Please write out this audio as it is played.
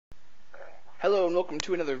Hello and welcome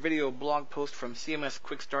to another video blog post from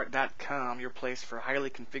cmsquickstart.com, your place for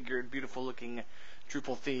highly configured, beautiful looking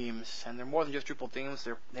Drupal themes. And they're more than just Drupal themes,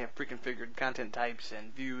 they have pre-configured content types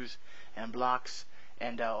and views and blocks.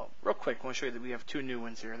 And real quick, I want to show you that we have two new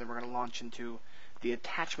ones here that we're going to launch into the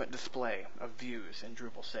attachment display of views in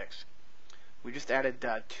Drupal 6. We just added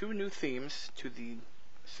two new themes to the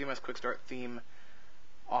CMS Quickstart theme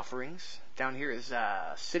offerings. Down here is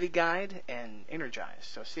City Guide and Energize.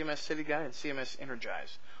 So CMS City Guide and CMS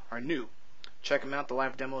Energize are new. Check them out. The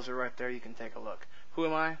live demos are right there. You can take a look. Who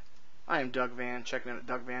am I? I am Doug Van. Check me out at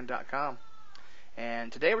dougvan.com. And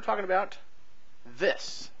today we're talking about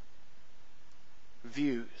this.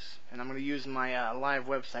 Views. And I'm going to use my live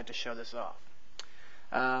website to show this off.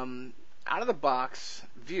 Out of the box,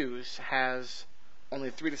 Views has only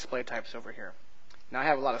 3 display types over here. Now I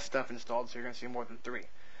have a lot of stuff installed, so you're going to see more than 3.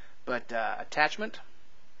 But attachment,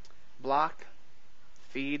 block,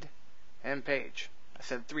 feed, and page. I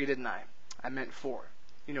said 3, didn't I? I meant 4.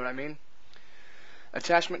 You know what I mean?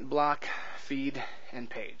 Attachment, block, feed, and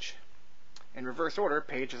page. In reverse order,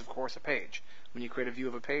 page is of course a page. When you create a view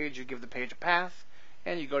of a page, you give the page a path,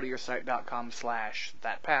 and you go to your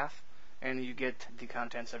site.com/that path, and you get the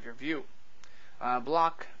contents of your view.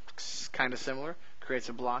 Block, kind of similar. Creates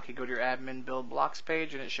a block. You go to your admin build blocks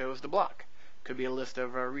page, and it shows the block. Could be a list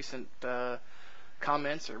of recent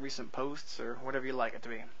comments or recent posts or whatever you like it to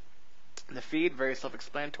be. The feed, very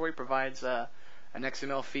self-explanatory, provides an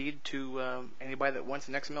XML feed to anybody that wants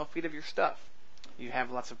an XML feed of your stuff. You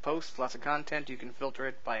have lots of posts, lots of content. You can filter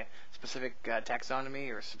it by specific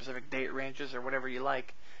taxonomy or specific date ranges or whatever you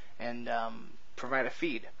like, and provide a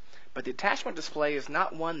feed. But the attachment display is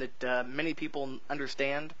not one that many people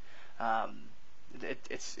understand.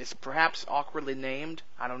 It's perhaps awkwardly named,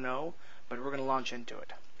 I don't know, but we're going to launch into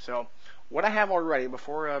it. So what I have already,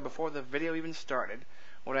 before the video even started,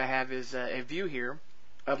 what I have is a view here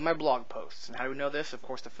of my blog posts. And how do we know this? Of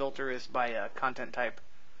course, the filter is by content type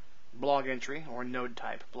blog entry, or node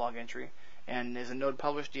type blog entry. And is a node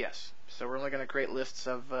published? Yes. So we're only going to create lists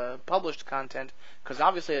of published content, because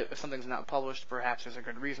obviously if something's not published, perhaps there's a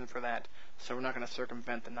good reason for that. So we're not going to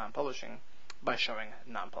circumvent the non-publishing by showing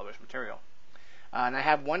non-published material. And I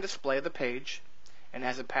have one display of the page, and it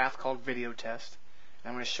has a path called Video Test. And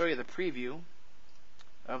I'm going to show you the preview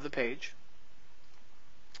of the page.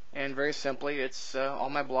 And very simply, it's all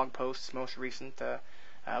my blog posts, most recent.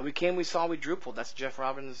 We Came, We Saw, We Drupal. That's Jeff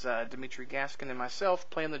Robbins, Dimitri Gaskin, and myself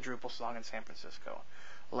playing the Drupal song in San Francisco.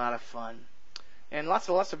 A lot of fun, and lots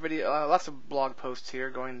of blog posts here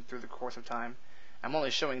going through the course of time. I'm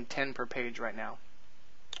only showing 10 per page right now.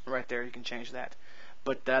 Right there, you can change that.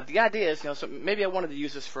 But the idea is, so maybe I wanted to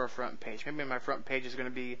use this for a front page. Maybe my front page is going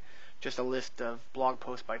to be just a list of blog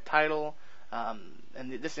posts by title,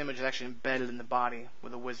 and this image is actually embedded in the body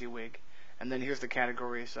with a WYSIWYG. And then here's the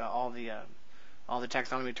categories, all the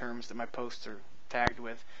taxonomy terms that my posts are tagged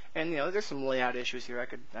with. And there's some layout issues here.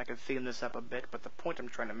 I could theme this up a bit, but the point I'm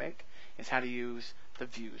trying to make is how to use the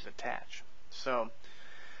views attach. So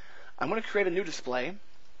I'm going to create a new display.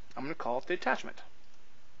 I'm going to call it the attachment.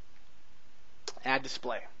 Add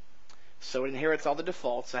display. So it inherits all the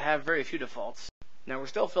defaults. I have very few defaults. Now we're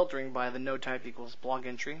still filtering by the node type equals blog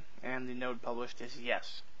entry, and the node published is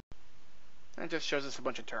yes. And it just shows us a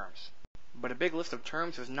bunch of terms. But a big list of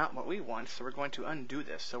terms is not what we want, so we're going to undo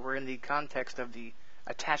this. So we're in the context of the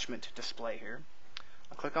attachment display here.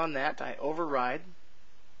 I'll click on that. I override.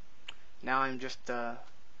 Now I'm just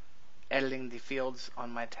editing the fields on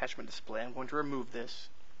my attachment display. I'm going to remove this.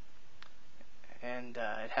 And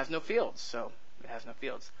it has no fields, so it has no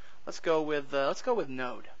fields. Let's go with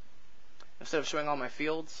node. Instead of showing all my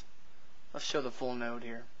fields, let's show the full node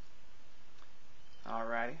here.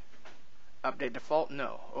 Alrighty. Update default?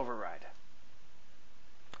 No. Override.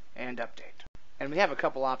 And update. And we have a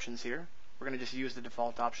couple options here. We're going to just use the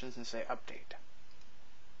default options and say update.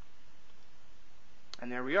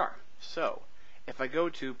 And there we are. So if I go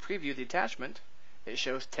to preview the attachment, it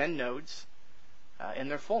shows 10 nodes in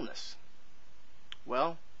their fullness.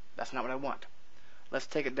 Well, that's not what I want. Let's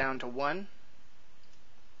take it down to 1.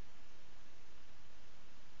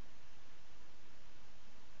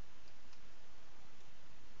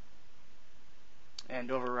 And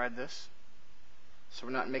override this. So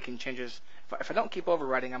we're not making changes. If I don't keep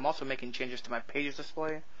overriding, I'm also making changes to my pages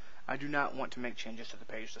display. I do not want to make changes to the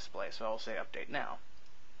page display, so I'll say update now.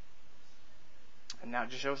 And now it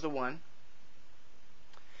just shows the 1.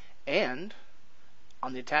 And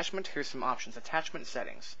on the attachment, here's some options. Attachment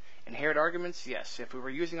settings. Inherit arguments? Yes. If we were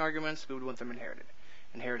using arguments, we would want them inherited.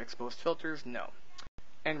 Inherit exposed filters? No.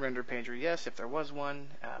 And render pager? Yes, if there was one.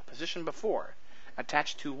 Position before.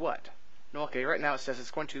 Attached to what? No, okay, right now it says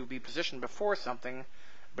it's going to be positioned before something,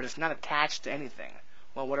 but it's not attached to anything.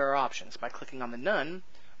 Well, what are our options? By clicking on the none,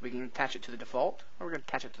 we can attach it to the default, or we're going to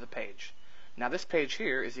attach it to the page. Now this page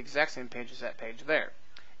here is the exact same page as that page there.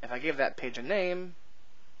 If I give that page a name,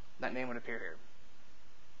 that name would appear here.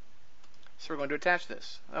 So we're going to attach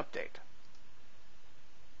this, update.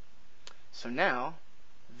 So now,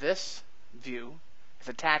 this view is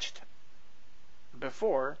attached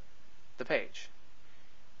before the page.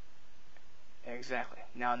 Exactly.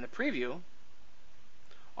 Now in the preview,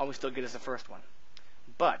 all we still get is the first one.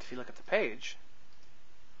 But if you look at the page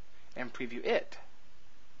and preview it,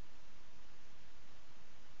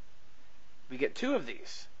 we get two of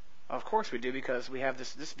these. Of course we do, because we have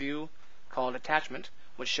this view called attachment,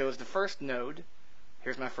 which shows the first node.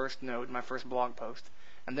 Here's my first node, my first blog post.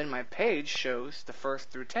 And then my page shows the 1st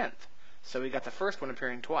through 10th. So we got the first one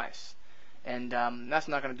appearing twice. And that's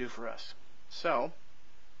not going to do for us. So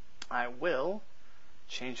I will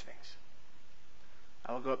change things.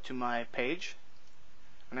 I will go up to my page,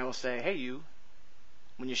 and I will say, hey you,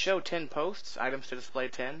 when you show 10 posts, items to display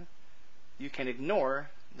 10, you can ignore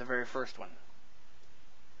the very first one.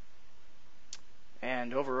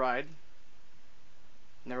 And override.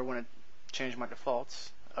 Never want to change my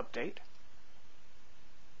defaults. Update.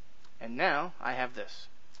 And now I have this.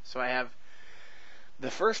 So I have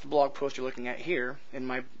the first blog post you're looking at here in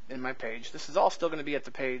my page. This is all still going to be at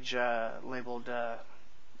the page labeled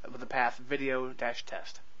with the path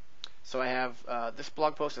video-test. So I have this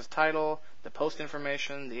blog post as title, the post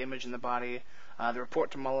information, the image in the body, the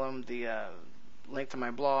report to Mullum, the link to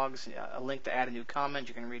my blogs, a link to add a new comment.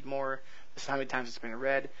 You can read more. This is how many times it's been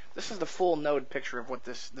read. This is the full node picture of what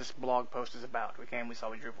this blog post is about. We saw,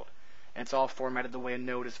 we Drupaled. And it's all formatted the way a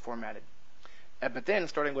node is formatted. But then,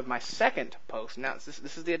 starting with my second post, now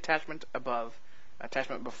this is the attachment above,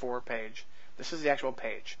 attachment before page. This is the actual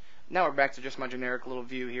page. Now we're back to just my generic little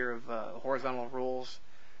view here of horizontal rules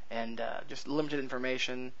and just limited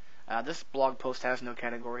information. This blog post has no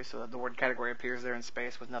category, so the word category appears there in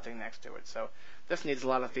space with nothing next to it. So this needs a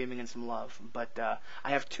lot of theming and some love. But I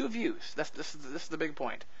have two views. This is the big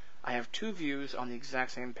point. I have two views on the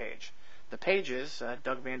exact same page. The page is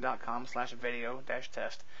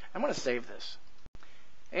dougvan.com/video-test. I'm going to save this.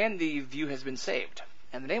 And the view has been saved.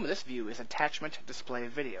 And the name of this view is attachment display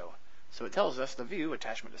video. So it tells us the view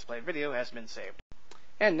attachment display video has been saved.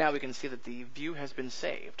 And now we can see that the view has been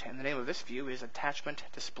saved. And the name of this view is attachment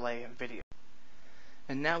display video.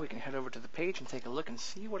 And now we can head over to the page and take a look and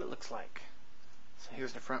see what it looks like. So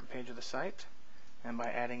here's the front page of the site. And by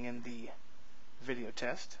adding in the video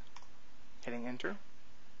test, hitting enter,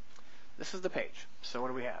 this is the page. So what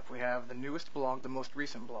do we have? We have the newest blog, the most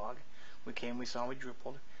recent blog. We saw, we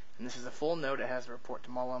Drupaled. And this is a full node. It has the report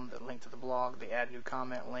to Mullum, the link to the blog, the add new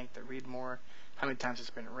comment link, the read more, how many times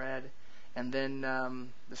it's been read. And then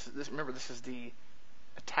remember, this is the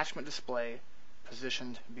attachment display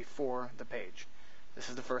positioned before the page. This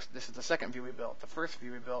is the second view we built. The first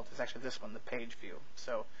view we built is actually this one, the page view.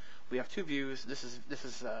 So we have two views. This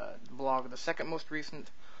is the blog, the second most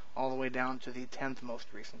recent, all the way down to the 10th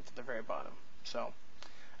most recent at the very bottom. So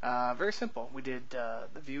very simple. We did the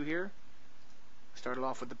view here. Started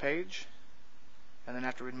off with the page, and then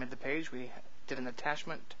after we made the page, we did an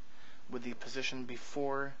attachment with the position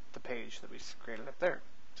before the page that we created up there.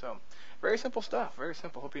 So very simple stuff. Very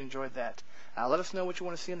simple. Hope you enjoyed that. Let us know what you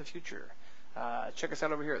want to see in the future. Check us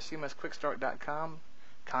out over here at cmsquickstart.com.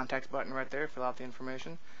 Contact button right there. Fill out the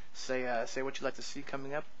information. Say what you'd like to see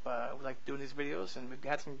coming up. We like doing these videos, and we've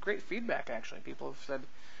had some great feedback actually. People have said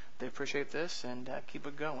they appreciate this and keep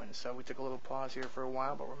it going. So we took a little pause here for a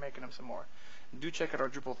while, but we're making them some more. Do check out our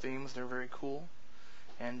Drupal themes. They're very cool.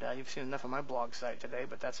 And you've seen enough of my blog site today,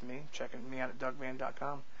 but that's me. Checking me out at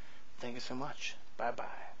dougvan.com. Thank you so much.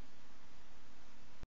 Bye-bye.